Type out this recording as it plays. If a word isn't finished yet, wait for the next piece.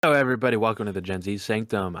Hello, everybody. Welcome to the Gen Z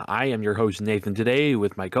Sanctum. I am your host, Nathan, today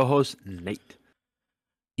with my co-host, Nate.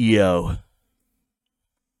 Yo.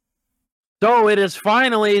 So it is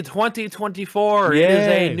finally 2024. It is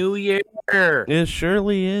a new year. It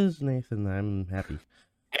surely is, Nathan. I'm happy.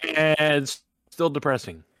 And still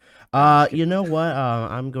depressing. You know what?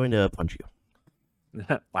 I'm going to punch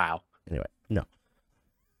you. Wow. Anyway, no.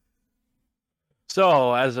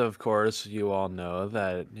 So, as of course, you all know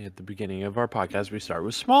that at the beginning of our podcast, we start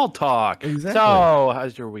with small talk. Exactly. So,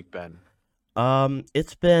 how's your week been?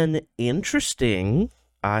 It's been interesting.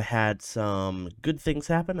 I had some good things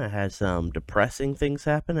happen. I had some depressing things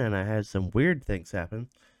happen, and I had some weird things happen.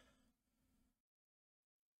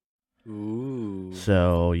 Ooh.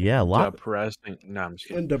 So yeah, a lot depressing. No, I'm just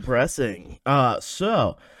kidding. Depressing.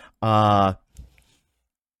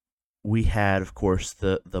 We had, of course,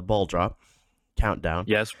 the ball drop countdown.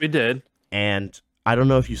 Yes, we did. And I don't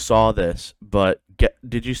know if you saw this, but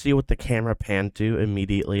did you see what the camera panned to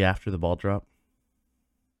immediately after the ball drop?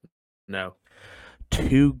 No.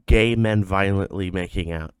 2 gay men violently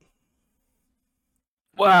making out.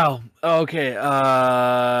 Wow. Okay.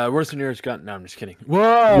 Worse than yours gun. No, I'm just kidding.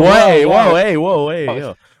 Whoa.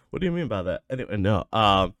 Yo. What do you mean by that? Anyway, no.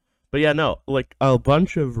 But yeah, no. Like a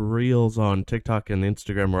bunch of reels on TikTok and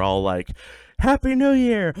Instagram were all like, "Happy New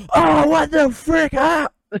Year!" Oh, what the frick?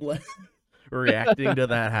 Reacting to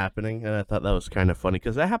that happening, and I thought that was kind of funny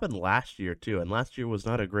because that happened last year too, and last year was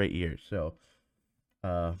not a great year. So,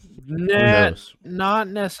 not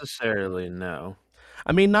necessarily. No.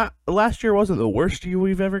 I mean, not last year wasn't the worst year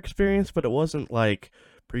we've ever experienced, but it wasn't like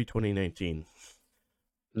pre-2019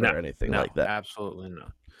 or anything like that. Absolutely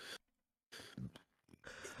not.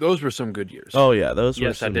 Those were some good years. Oh yeah, those were.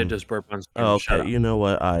 Yes, I did just burp on. Okay, you know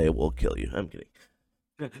what? I will kill you. I'm kidding.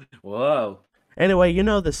 Whoa. Anyway, you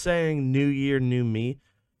know the saying, "New year, new me."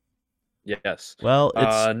 Yes. Well,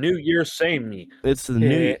 it's New Year, same me. It's the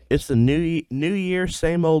new. It's the new year,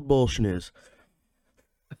 same old bullshniz.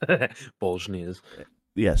 Bullshniz.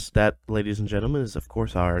 Yes, that, ladies and gentlemen, is of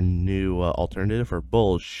course our new alternative for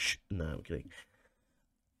bullsh. No, I'm kidding.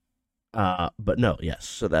 But no, yes.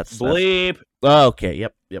 So that's bleep. Okay.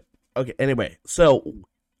 Yep. Okay. Anyway, so,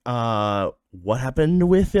 what happened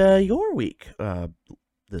with your week?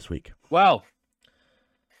 This week? Well,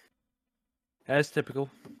 as typical.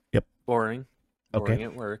 Yep. Boring Okay.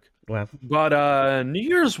 At work. Well, but New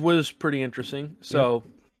Year's was pretty interesting. So,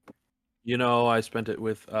 you know, I spent it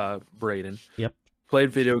with Braden. Yep.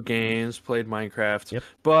 Played video games, played Minecraft. Yep.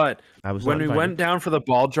 But when we went down for the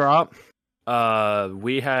ball drop,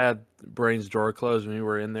 we had Braden's door closed when we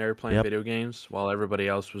were in there playing video games while everybody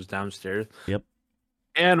else was downstairs. Yep.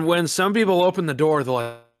 And when some people open the door,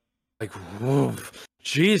 they're like, whoa,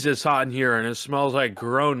 Jesus, hot in here, and it smells like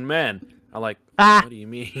grown men. I'm like, what do you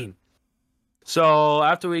mean? So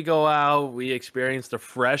after we go out, we experience the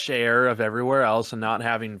fresh air of everywhere else and not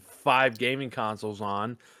having 5 gaming consoles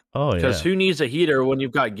on. Oh, yeah. Because who needs a heater when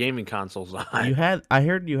you've got gaming consoles on? I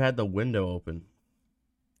heard you had the window open.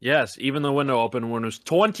 Yes, even the window open when it was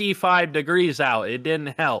 25 degrees out. It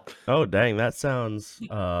didn't help. Oh, dang, that sounds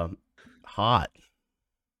hot.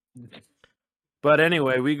 But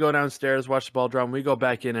anyway, we go downstairs, watch the ball drop, and we go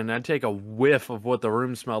back in, and I take a whiff of what the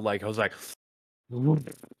room smelled like. I was like,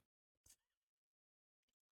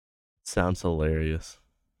 sounds hilarious.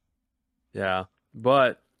 Yeah,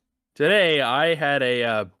 but today I had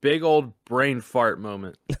a big old brain fart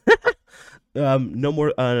moment. No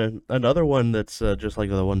more. Another one that's just like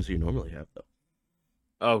the ones you normally have, though.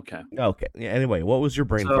 Okay. Yeah. Anyway, what was your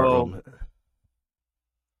brain fart moment?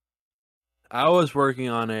 I was working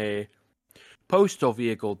on a postal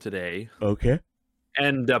vehicle today. Okay.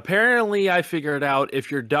 And apparently I figured out,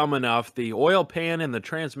 if you're dumb enough, the oil pan and the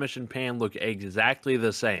transmission pan look exactly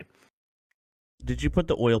the same. Did you put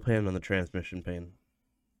the oil pan on the transmission pan?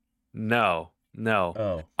 No.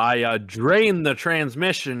 Oh. I drained the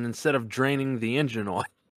transmission instead of draining the engine oil.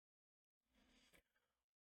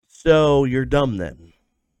 So you're dumb then?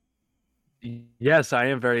 Yes, I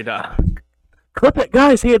am very dumb. Clip it,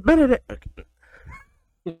 guys. He admitted it. Okay.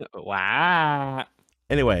 Wow.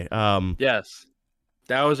 Anyway, yes,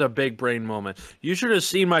 that was a big brain moment. You should have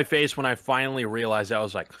seen my face when I finally realized. I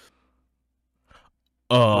was like,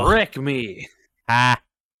 "Frick me!"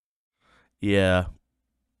 Yeah,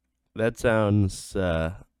 that sounds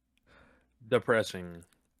depressing.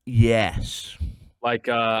 Yes. Like,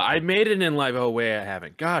 I made it in life. Oh, wait, I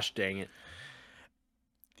haven't. Gosh dang it.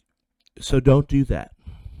 So don't do that.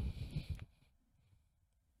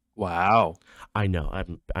 Wow. I know.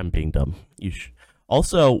 I'm being dumb.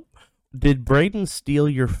 Also, Did Braden steal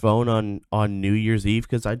your phone on New Year's Eve?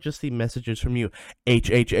 Because I just see messages from you. H.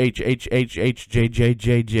 Did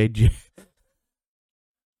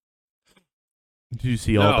you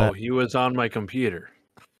see all that? No, he was on my computer.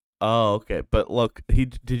 Oh, okay. But look,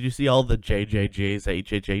 did you see all the JJJs,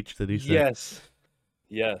 HHH that he said? Yes.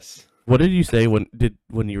 Yes. What did you say when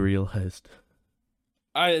you realized?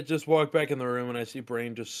 I just walked back in the room and I see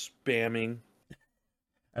Brain just spamming.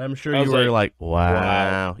 And I'm sure you were like,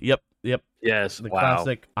 wow. Yep. Yes, the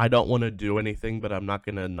classic, I don't want to do anything, but I'm not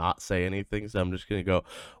going to not say anything, so I'm just going to go,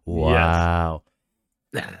 wow.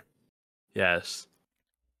 Yes. Yes.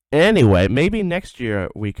 Anyway, maybe next year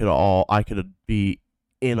I could be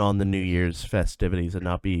in on the New Year's festivities and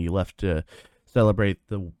not be left to celebrate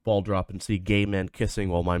the ball drop and see gay men kissing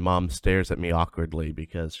while my mom stares at me awkwardly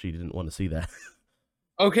because she didn't want to see that.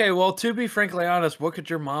 Okay, well, to be frankly honest, what could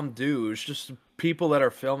your mom do? It's just people that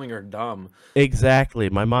are filming are dumb. Exactly.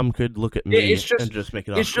 My mom could look at me and just make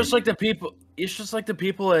it awkward. It's just like the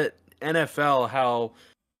people at NFL, how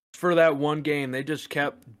for that one game they just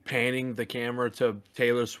kept panning the camera to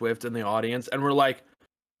Taylor Swift in the audience, and we're like,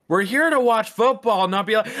 we're here to watch football, not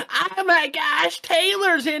be like, oh my gosh,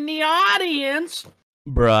 Taylor's in the audience.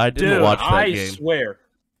 Bruh, I didn't watch that game. I swear.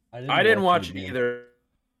 I didn't watch it either,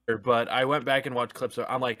 but I went back and watched clips.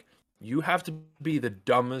 I'm like, you have to be the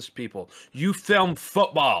dumbest people. You film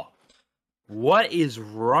football. What is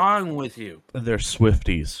wrong with you? They're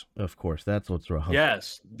Swifties, of course. That's what's wrong.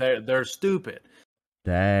 Yes, they're stupid.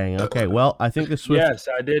 Dang. Okay. Well, I think the Yes,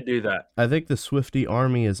 I did do that. I think the Swiftie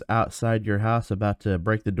army is outside your house, about to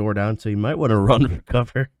break the door down. So you might want to run for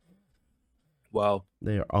cover. Well,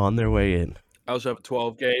 they are on their way in. I also have a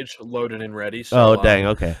 12 gauge loaded and ready. So, dang.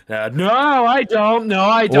 Okay. No, I don't. No,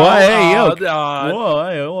 I don't. Whoa,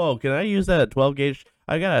 hey, whoa! Can I use that 12 gauge?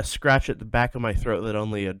 I got a scratch at the back of my throat that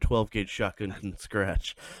only a 12 gauge shotgun can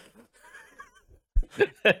scratch.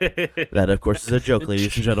 That, of course, is a joke,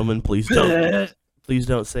 ladies and gentlemen. Please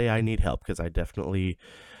don't say I need help, because I definitely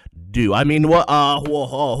do. I mean, what? Whoa,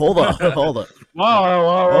 hold on.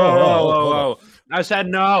 Whoa. I said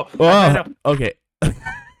no. Okay.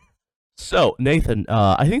 So, Nathan,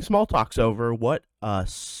 I think small talk's over. What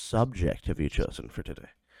subject have you chosen for today?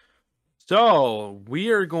 So,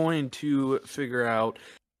 we are going to figure out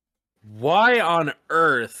why on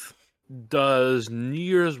earth does New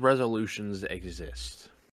Year's resolutions exist?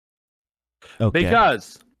 Okay.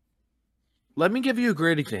 Because, let me give you a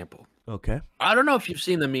great example. Okay. I don't know if you've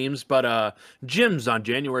seen the memes, but gyms on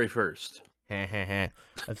January 1st.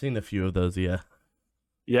 I've seen a few of those, yeah.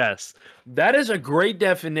 Yes. That is a great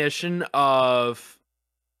definition of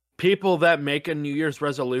people that make a New Year's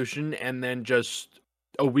resolution and then just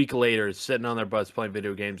a week later sitting on their butts playing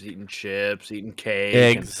video games, eating chips, eating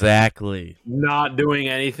cake. Exactly. Not doing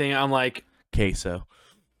anything. I'm like, queso.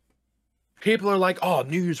 People are like, oh,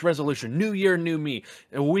 New Year's resolution, new year, new me.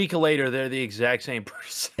 A week later, they're the exact same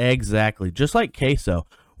person. Exactly. Just like queso.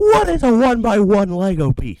 What is a 1x1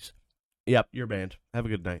 Lego piece? Yep, you're banned. Have a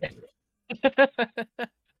good night.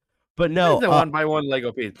 But no, the 1x1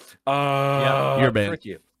 Lego piece. Yeah, you're banned. Frick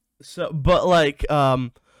you. So, but like,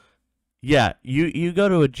 yeah, you go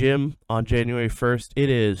to a gym on January 1st, it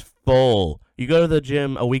is full. You go to the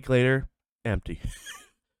gym a week later, empty,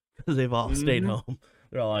 because they've all stayed home.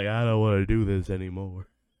 They're all like, I don't want to do this anymore.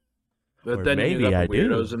 But or then maybe you got I the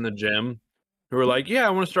weirdos in the gym who are like, yeah, I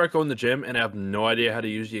want to start going to the gym and have no idea how to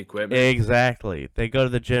use the equipment. Exactly. They go to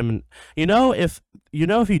the gym and if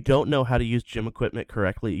you don't know how to use gym equipment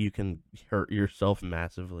correctly, you can hurt yourself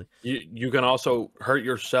massively. You can also hurt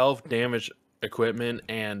yourself, damage equipment,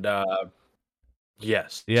 and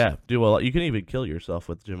yes. Yeah, do a lot. You can even kill yourself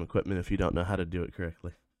with gym equipment if you don't know how to do it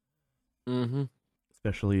correctly. Mm-hmm.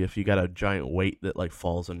 Especially if you got a giant weight that like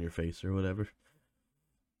falls on your face or whatever.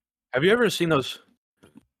 Have you ever seen those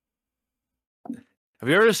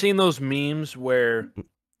memes where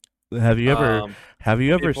have you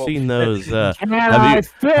ever seen those shut up.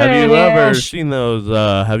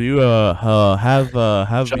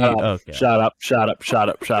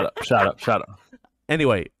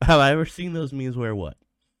 Anyway, have I ever seen those memes where what?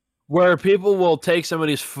 Where people will take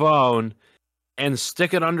somebody's phone and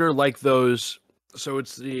stick it under like those. So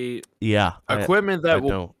it's the equipment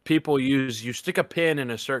that people use. You stick a pin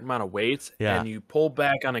in a certain amount of weights, and you pull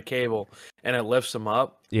back on a cable, and it lifts them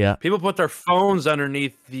up. Yeah. People put their phones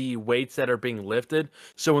underneath the weights that are being lifted,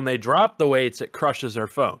 so when they drop the weights, it crushes their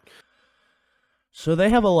phone. So they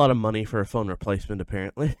have a lot of money for a phone replacement,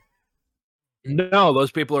 apparently. No,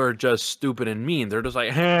 those people are just stupid and mean. They're just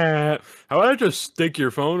like, how about I just stick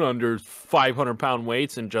your phone under 500-pound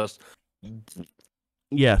weights and just...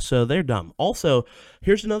 Yeah, so they're dumb. Also,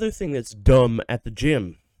 here's another thing that's dumb at the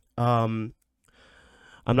gym. I'm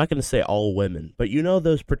not going to say all women, but you know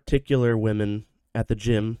those particular women at the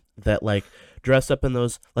gym that like dress up in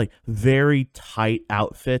those like very tight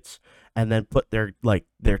outfits and then put their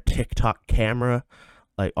TikTok camera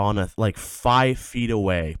like on a like 5 feet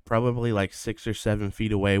away, probably like 6 or 7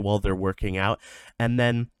 feet away while they're working out, and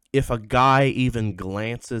then if a guy even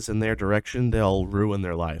glances in their direction, they'll ruin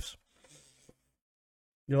their lives.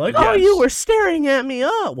 You're like, oh, you were staring at me.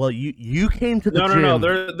 Oh, well, you came to the gym. No.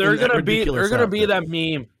 They're gonna be that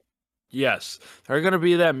meme. Yes, they're gonna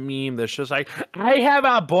be that meme that's just like, I have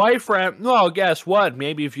a boyfriend. Well, guess what?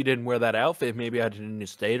 Maybe if you didn't wear that outfit, maybe I didn't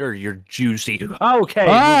stay or you're juicy. Okay.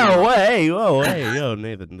 Oh, hey, yo,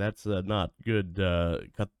 Nathan, that's not good. Editor,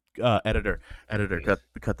 cut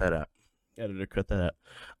that out. Editor, cut that out.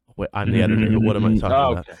 Wait, I'm the editor. What am I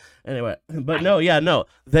talking about? Anyway, but no.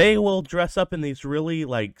 They will dress up in these really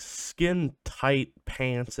like skin tight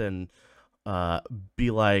pants and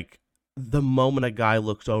be like, the moment a guy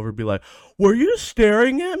looks over, be like, "Were you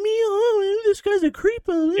staring at me? Oh, this guy's a creep."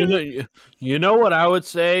 You know what I would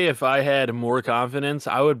say if I had more confidence?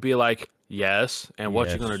 I would be like, "Yes, and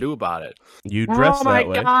what you gonna do about it?" You dress that way. Oh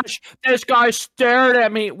my gosh, this guy stared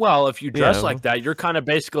at me. Well, if you dress like that, you're kind of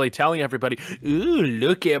basically telling everybody, "Ooh,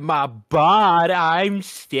 look at my bod. I'm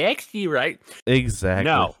sexy, right?"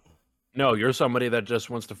 Exactly. No, you're somebody that just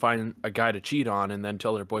wants to find a guy to cheat on and then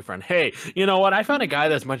tell their boyfriend, hey, you know what? I found a guy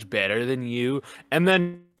that's much better than you. And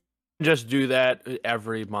then just do that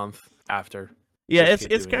every month after. Yeah,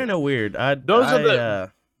 it's kind of weird.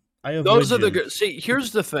 See,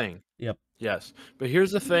 here's the thing. Yep. Yes. But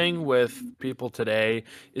here's the thing with people today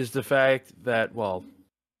is the fact that, well,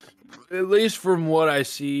 at least from what I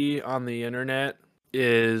see on the internet,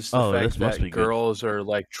 is the fact that girls are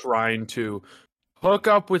like trying to hook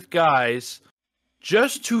up with guys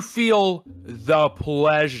just to feel the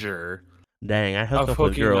pleasure. Dang, I hook up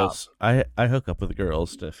with girls. I hook up with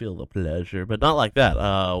girls to feel the pleasure, but not like that.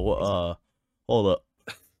 Hold up.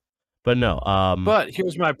 But no. But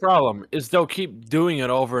here's my problem: is they'll keep doing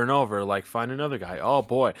it over and over. Like, find another guy. Oh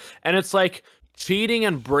boy, and it's like cheating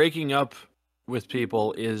and breaking up with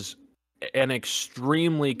people is an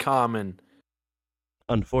extremely common,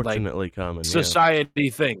 unfortunately, common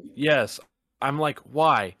society thing. Yes. I'm like,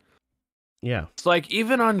 why? Yeah. It's like,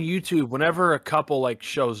 even on YouTube, whenever a couple like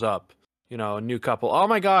shows up, you know, a new couple, oh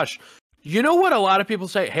my gosh, you know what a lot of people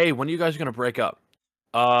say? Hey, when are you guys going to break up?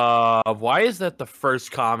 Why is that the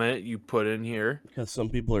first comment you put in here? Because some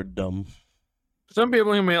people are dumb. Some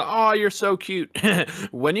people are going to be like, oh, you're so cute.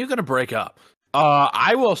 When are you going to break up?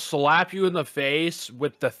 I will slap you in the face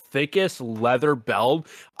with the thickest leather belt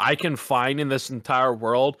I can find in this entire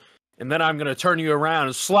world. And then I'm going to turn you around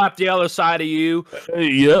and slap the other side of you.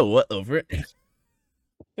 Yeah, what over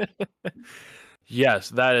it? Yes,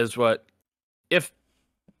 that is what.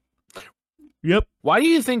 Yep. Why do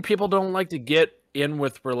you think people don't like to get in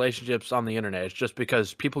with relationships on the internet? It's just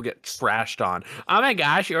because people get trashed on. Oh my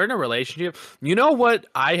gosh, you're in a relationship. You know what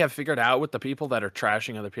I have figured out with the people that are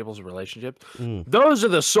trashing other people's relationships? Those are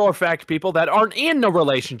the sore fact people that aren't in a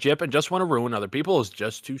relationship and just want to ruin other people's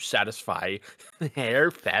just to satisfy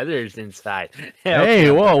their feathers inside.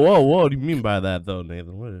 Hey, whoa. What do you mean by that, though,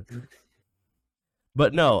 Nathan?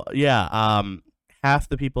 But no, yeah. Half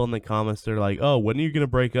the people in the comments, they're like, "Oh, when are you gonna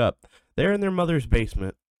break up?" They're in their mother's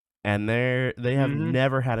basement. And they have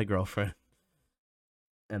never had a girlfriend.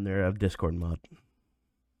 And they're a Discord mod.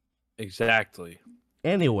 Exactly.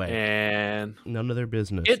 Anyway. And none of their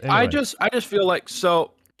business. Anyway. I just feel like,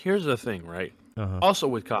 so here's the thing, right? Also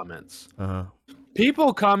with comments.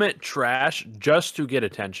 People comment trash just to get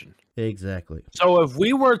attention. Exactly. So if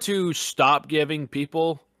we were to stop giving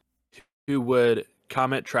people who would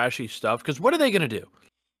comment trashy stuff, because what are they going to do?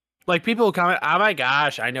 Like, people will comment, oh my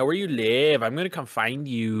gosh, I know where you live. I'm going to come find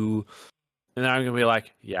you. And then I'm going to be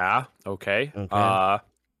like, yeah, okay.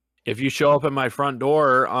 If you show up at my front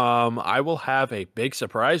door, I will have a big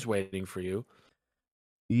surprise waiting for you.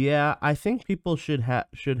 Yeah, I think people should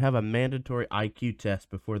have a mandatory IQ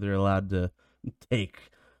test before they're allowed to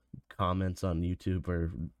take comments on YouTube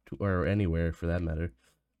or anywhere for that matter.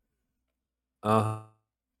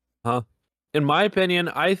 In my opinion,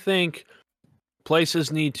 I think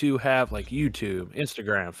places need to have, like, YouTube,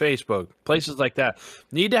 Instagram, Facebook, places like that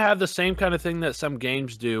need to have the same kind of thing that some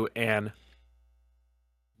games do, and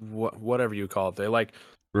whatever you call it. They like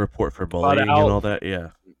report for bullying and all that. Yeah.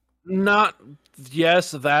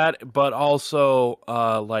 That, but also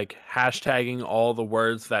like hashtagging all the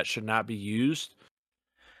words that should not be used.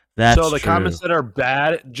 That's so the true. Comments that are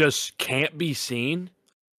bad just can't be seen.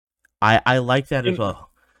 I like that as well.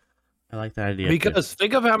 I like that idea. Because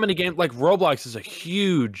think of how many games, like Roblox is a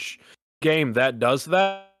huge game that does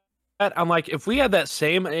that. I'm like, if we had that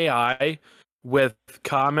same AI with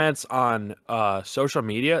comments on social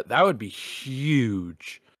media, that would be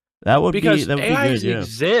huge. That would Because be AIs good, yeah.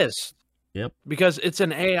 exist. Yep. Because it's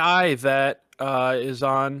an AI that is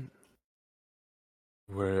on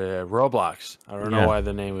Roblox. I don't know why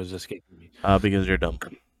the name was escaping me. Because you're dumb.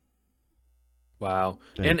 Wow.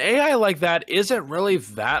 Yeah. An AI like that isn't really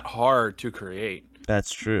that hard to create.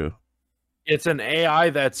 That's true. It's an AI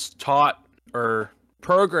that's taught or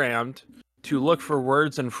programmed to look for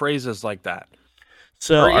words and phrases like that.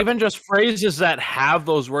 So, or even just phrases that have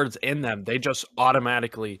those words in them. They just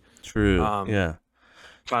automatically yeah.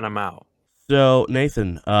 find them out. So,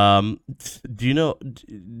 Nathan, do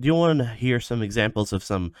you want to hear some examples of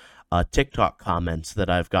some TikTok comments that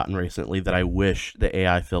I've gotten recently that I wish the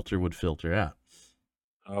AI filter would filter out?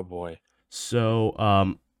 Oh boy. So,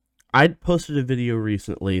 I posted a video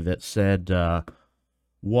recently that said,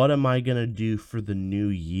 what am I going to do for the new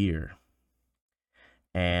year?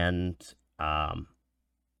 And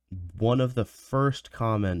one of the first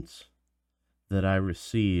comments that I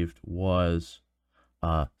received was,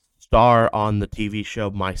 star on the TV show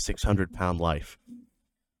My 600-Pound Life.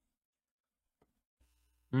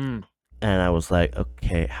 Mm. And I was like,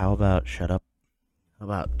 okay, how about shut up? How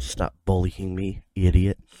about stop bullying me,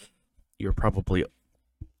 idiot? You're probably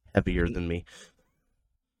heavier than me.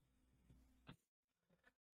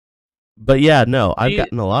 But yeah, no, I've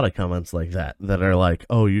gotten a lot of comments like that are like,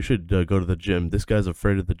 oh, you should go to the gym. This guy's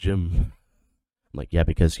afraid of the gym. I'm like, yeah,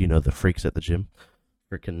 because, the freaks at the gym.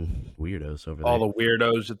 Freaking weirdos over there. All the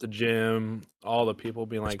weirdos at the gym. All the people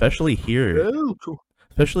being like... Especially here. Oh, cool.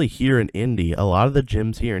 Especially here in Indy. A lot of the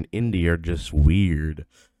gyms here in Indy are just weird.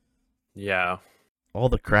 Yeah. All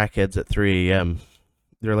the crackheads at 3 a.m.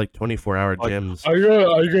 They're like 24-hour gyms. I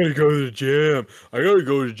gotta go to the gym. I gotta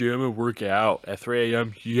go to the gym and work out at 3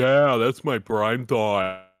 a.m. Yeah, that's my prime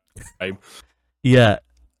time. Yeah.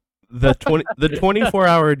 The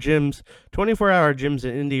 24-hour gyms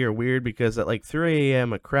in Indy are weird because at like 3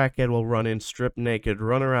 a.m. a crackhead will run in, strip naked,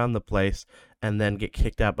 run around the place, and then get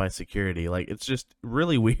kicked out by security. Like, it's just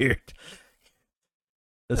really weird.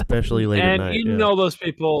 Especially late at night. And those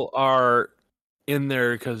people are in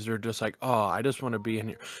there because they're just like, oh, I just want to be in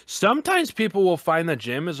here. Sometimes people will find the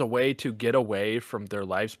gym as a way to get away from their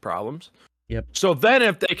life's problems. Yep. So then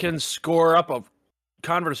if they can score up a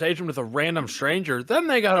conversation with a random stranger, then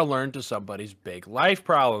they got to learn to somebody's big life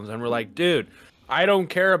problems. And we're like, dude, I don't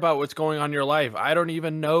care about what's going on in your life. I don't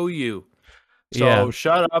even know you. So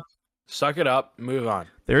shut up, suck it up, move on.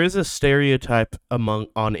 There is a stereotype on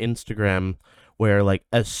Instagram where, like,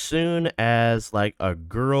 as soon as like a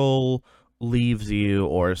girl leaves you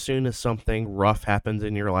or as soon as something rough happens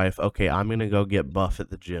in your life, okay, I'm gonna go get buff at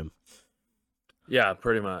the gym. Yeah,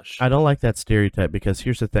 pretty much. I don't like that stereotype because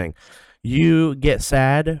here's the thing. You get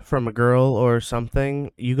sad from a girl or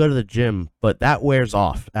something, you go to the gym, but that wears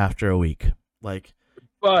off after a week.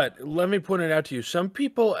 But let me point it out to you. Some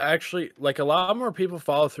people actually, like, a lot more people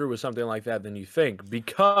follow through with something like that than you think,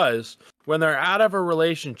 because when they're out of a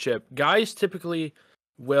relationship, guys typically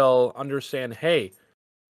will understand, hey,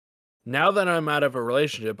 now that I'm out of a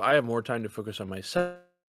relationship, I have more time to focus on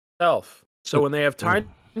myself. So when they have time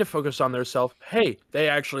to focus on their self, hey, they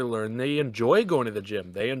actually learn they enjoy going to the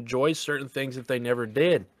gym. They enjoy certain things that they never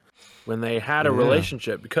did when they had a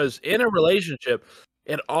relationship. Because in a relationship,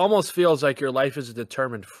 it almost feels like your life is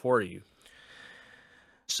determined for you.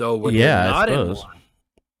 So when you're not in one,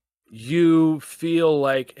 you feel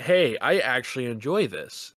like, hey, I actually enjoy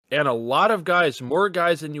this. And a lot of guys, more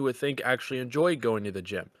guys than you would think, actually enjoy going to the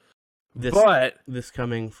gym. This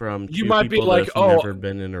coming from you might be like, that have never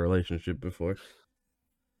been in a relationship before.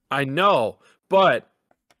 I know, but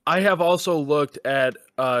I have also looked at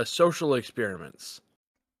social experiments,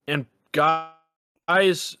 and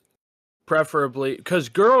guys preferably, because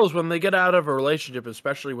girls, when they get out of a relationship,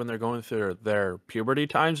 especially when they're going through their puberty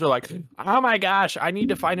times, they're like, oh my gosh, I need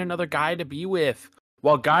to find another guy to be with.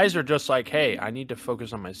 While guys are just like, hey, I need to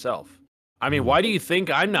focus on myself. I mean, why do you think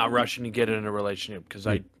I'm not rushing to get in a relationship? Because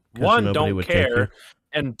I, one, don't care,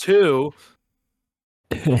 and two,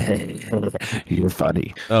 you're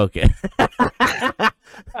funny. Okay.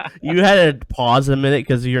 You had to pause a minute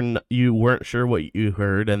because you weren't sure what you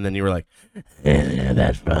heard, and then you were like, yeah,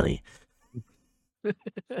 that's funny.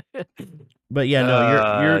 But yeah,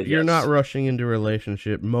 no, you're not rushing into a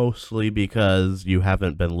relationship mostly because you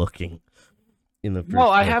haven't been looking in the first place.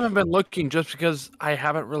 I haven't been looking just because I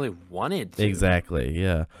haven't really wanted to. Exactly,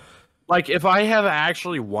 yeah. Like, if I have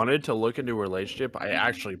actually wanted to look into a relationship, I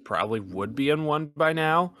actually probably would be in one by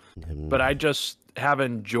now. But I just have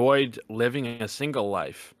enjoyed living a single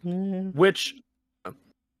life. Which,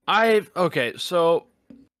 so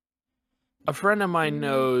a friend of mine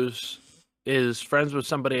is friends with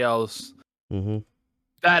somebody else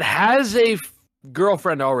that has a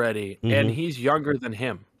girlfriend already, and he's younger than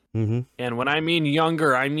him. And when I mean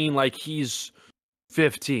younger, I mean like he's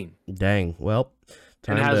 15. Dang. Well,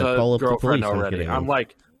 time and has to a call up the girlfriend police already. I'm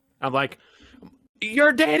like,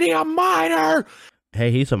 you're dating a minor.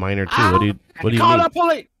 Hey, he's a minor too. What do you call mean? the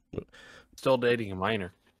police. Still dating a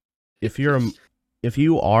minor. If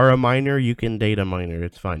you are a minor, you can date a minor.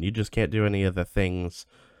 It's fine. You just can't do any of those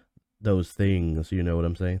things. You know what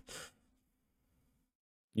I'm saying?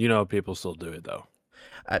 You know, people still do it though.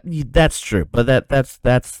 That's true, but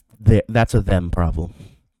that's a them problem.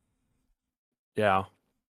 Yeah.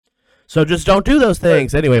 So just don't do those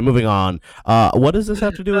things. Anyway, moving on. What does this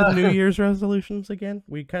have to do with New Year's resolutions again?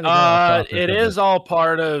 We kind of it is all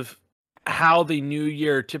part of how the new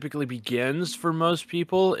year typically begins for most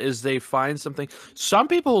people. Is they find something. Some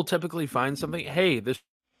people will typically find something. Hey, this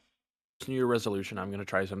New Year resolution, I'm going to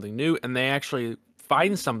try something new, and they actually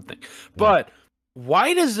find something. But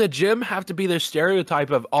why does the gym have to be the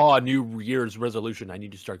stereotype of New Year's resolution? I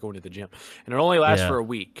need to start going to the gym, and it only lasts for a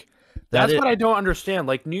week. That's what I don't understand.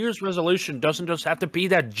 Like, New Year's resolution doesn't just have to be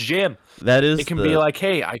that gym. It can be like,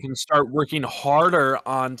 hey, I can start working harder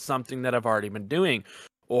on something that I've already been doing.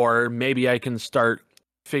 Or maybe I can start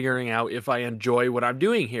figuring out if I enjoy what I'm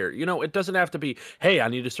doing here. You know, it doesn't have to be, hey, I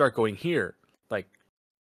need to start going here. Like,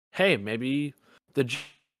 hey, maybe the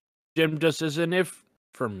gym just isn't it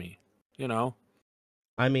for me, you know?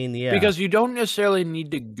 I mean, yeah. Because you don't necessarily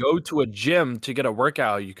need to go to a gym to get a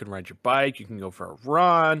workout. You can ride your bike. You can go for a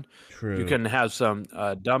run. True. You can have some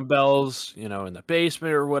dumbbells, in the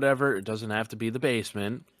basement or whatever. It doesn't have to be the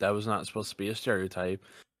basement. That was not supposed to be a stereotype.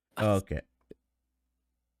 Okay.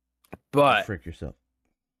 But frick yourself.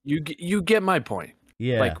 You get my point.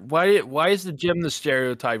 Yeah. Like, why is the gym the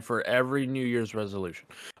stereotype for every New Year's resolution?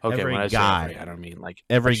 Okay, every when I guy. say every, I don't mean like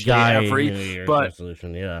every guy New Year's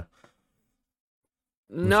resolution, yeah.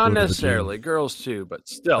 Not necessarily. Girls too, but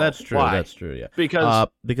still. That's true. Why? That's true, yeah.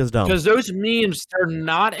 Because those memes, they're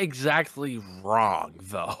not exactly wrong,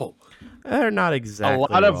 though. They're not exactly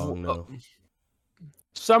wrong, no.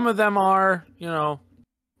 Some of them are,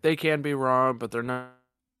 they can be wrong, but they're not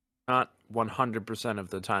 100% of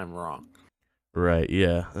the time wrong. Right,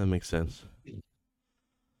 yeah, that makes sense.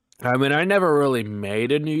 I mean, I never really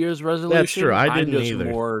made a New Year's resolution. That's true, I didn't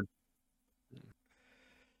either.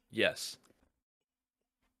 Yes.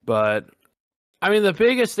 But, I mean, the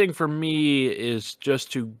biggest thing for me is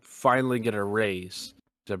just to finally get a raise.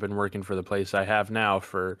 I've been working for the place I have now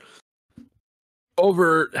for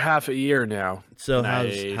over half a year now. So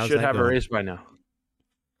I should have a raise by now.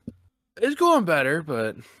 It's going better,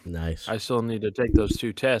 but nice. I still need to take those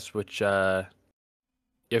 2 tests, which,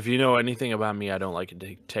 if you know anything about me, I don't like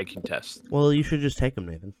taking tests. Well, you should just take them,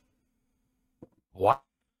 Nathan. What?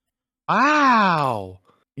 Wow.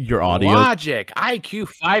 Your audio logic IQ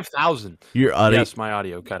 5,000. Your audio. Yes, my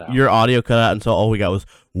audio cut out. Your audio cut out, and so all we got was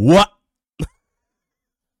what?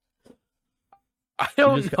 I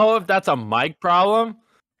don't know if that's a mic problem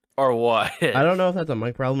or what. I don't know if that's a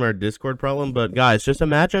mic problem or a Discord problem, but guys, just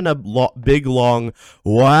imagine a big long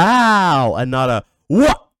wow and not a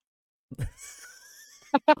what.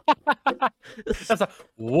 That's a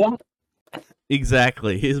what?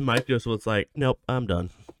 Exactly. His mic just was like, nope, I'm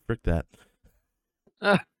done. Frick that.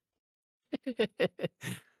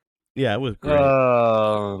 Yeah, it was great.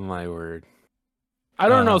 Oh my word! I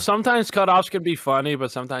don't know. Sometimes cutoffs can be funny,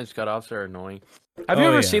 but sometimes cutoffs are annoying. Have you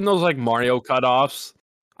ever seen those like Mario cutoffs?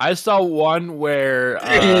 I saw one where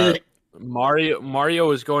Mario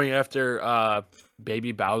was going after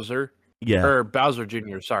Baby Bowser. Yeah. Or Bowser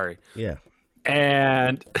Jr. Sorry. Yeah.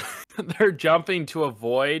 And they're jumping to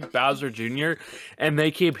avoid Bowser Jr. and they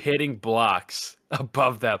keep hitting blocks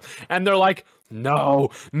above them, and they're like, No,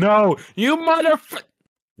 you motherfucker.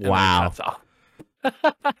 Wow.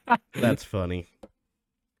 That's funny.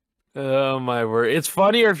 Oh, my word. It's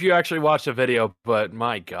funnier if you actually watch the video, but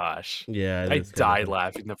my gosh. Yeah. I died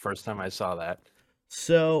laughing the first time I saw that.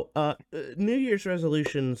 So, New Year's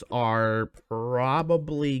resolutions are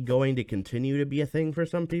probably going to continue to be a thing for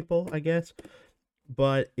some people, I guess.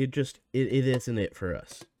 But it isn't it for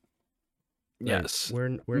us. Yes.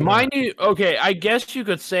 We're okay, I guess you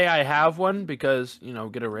could say I have one because,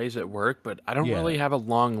 get a raise at work, but I don't really have a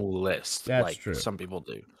long list. That's true. Some people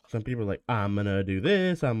do. Some people are like, I'm going to do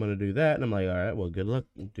this, I'm going to do that. And I'm like, all right, well, good luck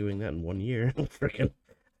doing that in 1 year. Freaking,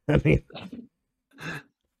 I mean,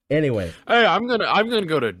 anyway. Hey, I'm gonna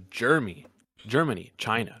go to Germany,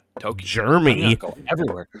 China, Tokyo. Germany? I'm gonna go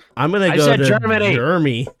everywhere. I'm going to go to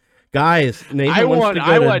Germany. Guys, Nathan wants to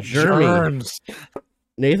go to Germany. Germs.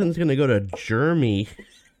 Nathan's going to go to Germany.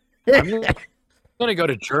 I'm gonna go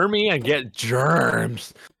to Germany and get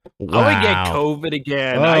germs. Wow. I would get COVID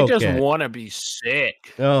again. I just Okay. want to be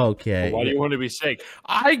sick. Okay. Why do you want to be sick?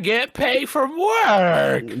 I get paid from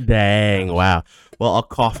work. Dang, wow. Well, I'll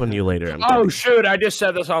cough on you later. Oh shoot! I just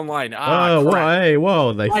said this online. Oh, Crap. hey,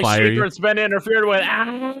 whoa! They My fire you. secret's been interfered with.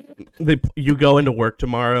 You go into work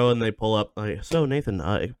tomorrow and they pull up. So Nathan,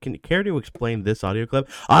 can you care to explain this audio clip?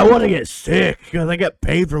 I want to get sick because I get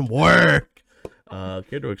paid from work.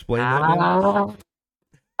 Care to explain that?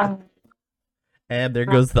 And there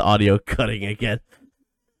goes the audio cutting again.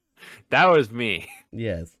 That was me.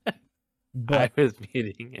 Yes. I was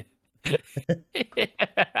muting it.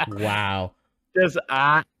 Wow. Just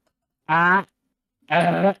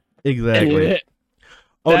Exactly.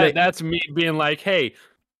 That's me being like, hey,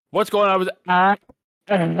 what's going on with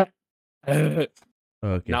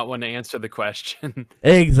Okay. Not want to answer the question.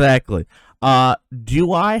 Exactly.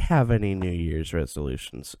 Do I have any New Year's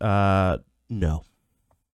resolutions? No.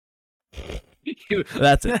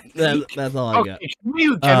 That's it. That's all I got. Can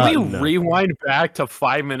we rewind back to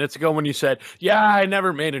 5 minutes ago when you said, "Yeah, I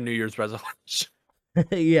never made a New Year's resolution."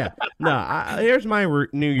 Yeah. No. Here's my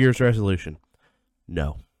New Year's resolution.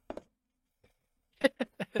 No.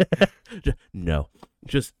 No.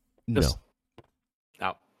 Just no.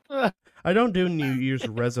 No. I don't do New Year's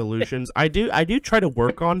resolutions. I do try to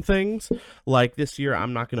work on things. Like this year,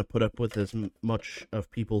 I'm not going to put up with as much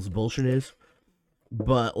of people's bullshit is.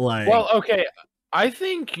 But like, well, okay, I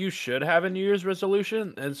think you should have a New Year's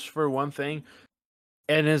resolution. It's for one thing,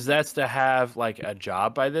 and that's to have like a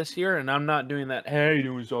job by this year. And I'm not doing that. Hey,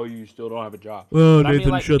 so you still don't have a job? Oh, but Nathan, I mean,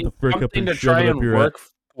 like, shut the frick up and to shut try up and your work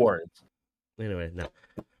for it. Anyway, no,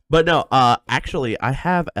 but no. Actually, I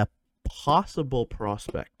have a possible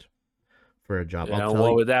prospect for a job.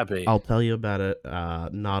 What would that be? I'll tell you about it.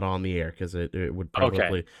 Not on the air because it would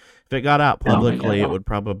probably, if it got out publicly, it would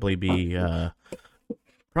probably be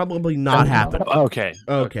probably not happen. Okay.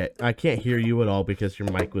 I can't hear you at all because your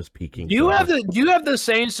mic was peaking. Do you have the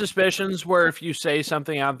same suspicions where if you say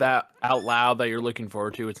something out loud that you're looking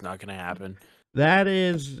forward to, it's not going to happen? That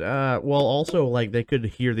is, well, also, like, they could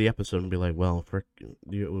hear the episode and be like, well,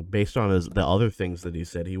 based on the other things that he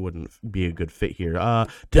said, he wouldn't be a good fit here.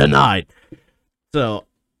 Denied! So,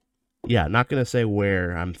 yeah, not going to say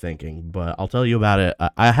where I'm thinking, but I'll tell you about it.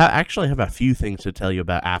 I actually have a few things to tell you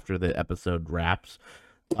about after the episode wraps,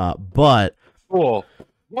 but... Cool.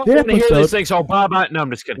 Well, I'm gonna hear this thing, so Bob, no, I'm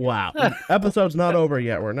just kidding. Wow. Episode's not over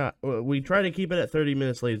yet. We try to keep it at 30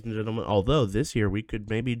 minutes, ladies and gentlemen, although this year we could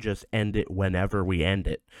maybe just end it whenever we end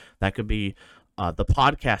it. That could be the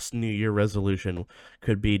podcast New Year resolution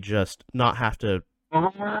could be just not have to...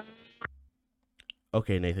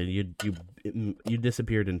 Okay, Nathan, you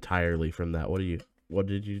disappeared entirely from that. What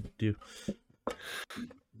did you do?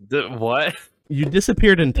 What? You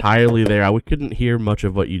disappeared entirely there. I couldn't hear much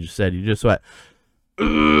of what you just said. You just went...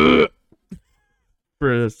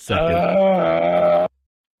 for a second.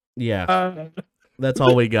 Yeah. That's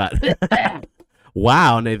all we got.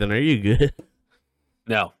 Wow, Nathan, are you good?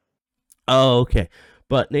 No. Oh, okay.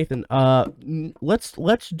 But Nathan, let's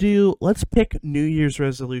pick New Year's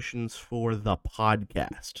resolutions for the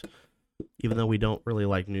podcast. Even though we don't really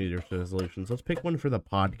like New Year's resolutions, let's pick one for the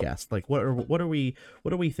podcast. Like, what are we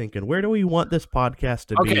thinking? Where do we want this podcast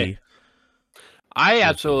to be? I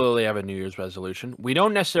absolutely have a New Year's resolution. We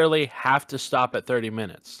don't necessarily have to stop at 30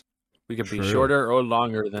 minutes. We could be shorter or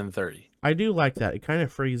longer than 30. I do like that. It kind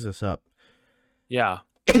of frees us up. Yeah.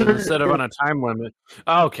 Instead of on a time limit.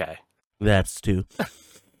 Okay. That's two.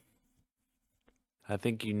 I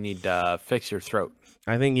think you need to fix your throat.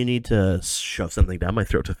 I think you need to shove something down my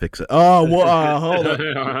throat to fix it. Oh, hold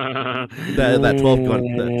on. that 12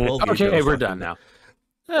 gun. That 12 okay, we're done now.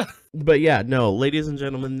 But yeah, no, ladies and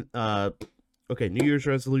gentlemen, okay, New Year's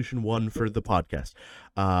resolution 1 for the podcast.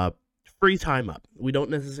 Free time up. We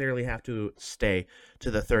don't necessarily have to stay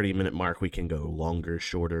to the 30-minute mark. We can go longer,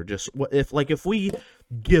 shorter. Just if we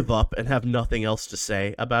give up and have nothing else to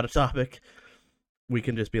say about a topic, we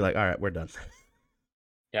can just be like, all right, we're done.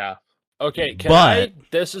 Yeah. Okay,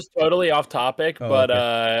 this is totally off topic, but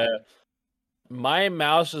okay. My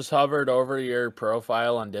mouse has hovered over your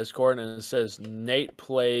profile on Discord and it says Nate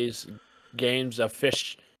plays games of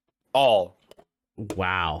fish all.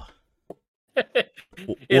 Wow.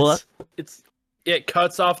 It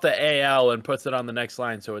cuts off the AL and puts it on the next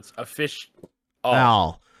line, so it's a fish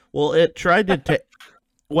all. Well, it tried to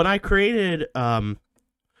when I created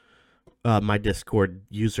my Discord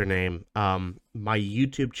username, my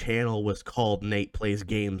YouTube channel was called Nate Plays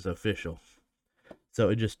Games Official. So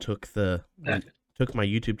it just took took my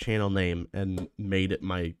YouTube channel name and made it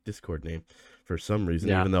my Discord name for some reason,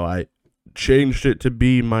 even though changed it to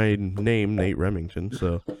be my name, Nate Remington.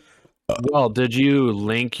 So, Well, did you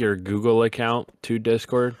link your Google account to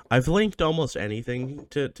Discord? I've linked almost anything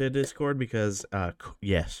to Discord because,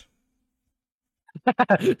 yes.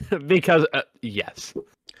 Because yes.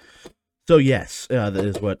 So yes, that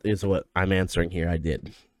is what I'm answering here. I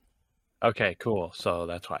did. Okay, cool. So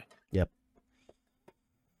that's why. Yep.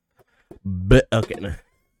 But okay.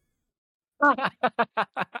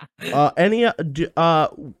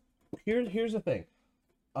 Here's the thing.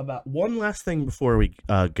 About one last thing before we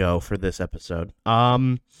go for this episode.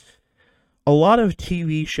 A lot of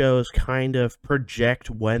TV shows kind of project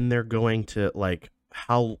when they're going to, like,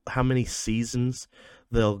 how many seasons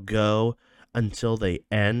they'll go until they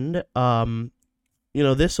end.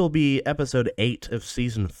 This will be episode 8 of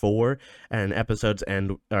season 4, and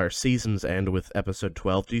seasons end with episode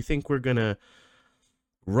 12. Do you think we're gonna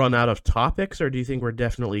run out of topics, or do you think we're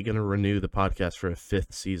definitely gonna renew the podcast for a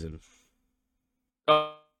 5th season?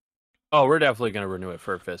 Oh, we're definitely gonna renew it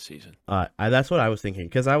for a 5th season. That's what I was thinking,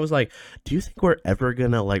 because I was like, do you think we're ever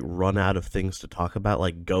gonna, like, run out of things to talk about,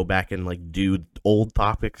 like go back and, like, do old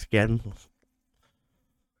topics again?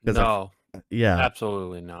 No, yeah,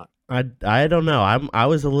 absolutely not. I don't know. I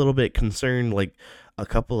was a little bit concerned, like, a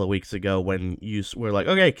couple of weeks ago when you were like,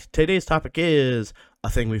 okay, today's topic is a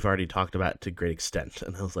thing we've already talked about to a great extent,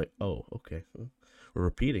 and I was like, oh, okay, we're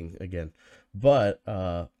repeating again, but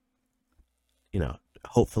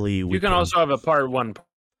hopefully you can also have a part 1,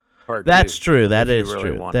 part 2. That's true. That is really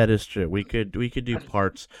true. want. That is true. We could do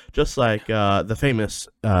parts, just like the famous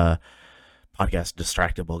podcast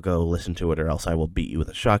Distractible. Go listen to it, or else I will beat you with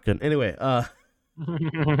a shotgun. Anyway, wow.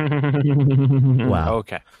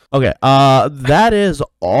 Okay. That is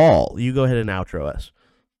all. You go ahead and outro us.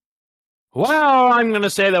 Well, I'm gonna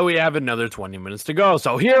say that we have another 20 minutes to go.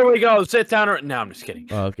 So here we go. Sit down. No, I'm just kidding.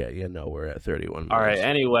 Okay. Yeah. No, we're at 31 minutes. All right.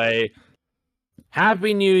 Anyway.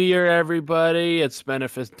 Happy New Year, everybody. It's been a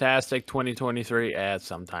fantastic 2023.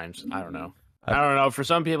 Sometimes. I don't know. For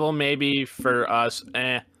some people, maybe. For us,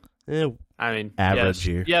 I mean, average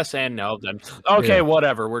year. Yes and no. Then okay, yeah.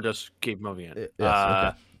 Whatever. We're just keep moving on. Yes,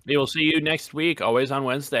 okay. We will see you next week, always on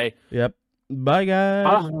Wednesday. Yep. Bye,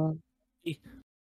 guys. Bye.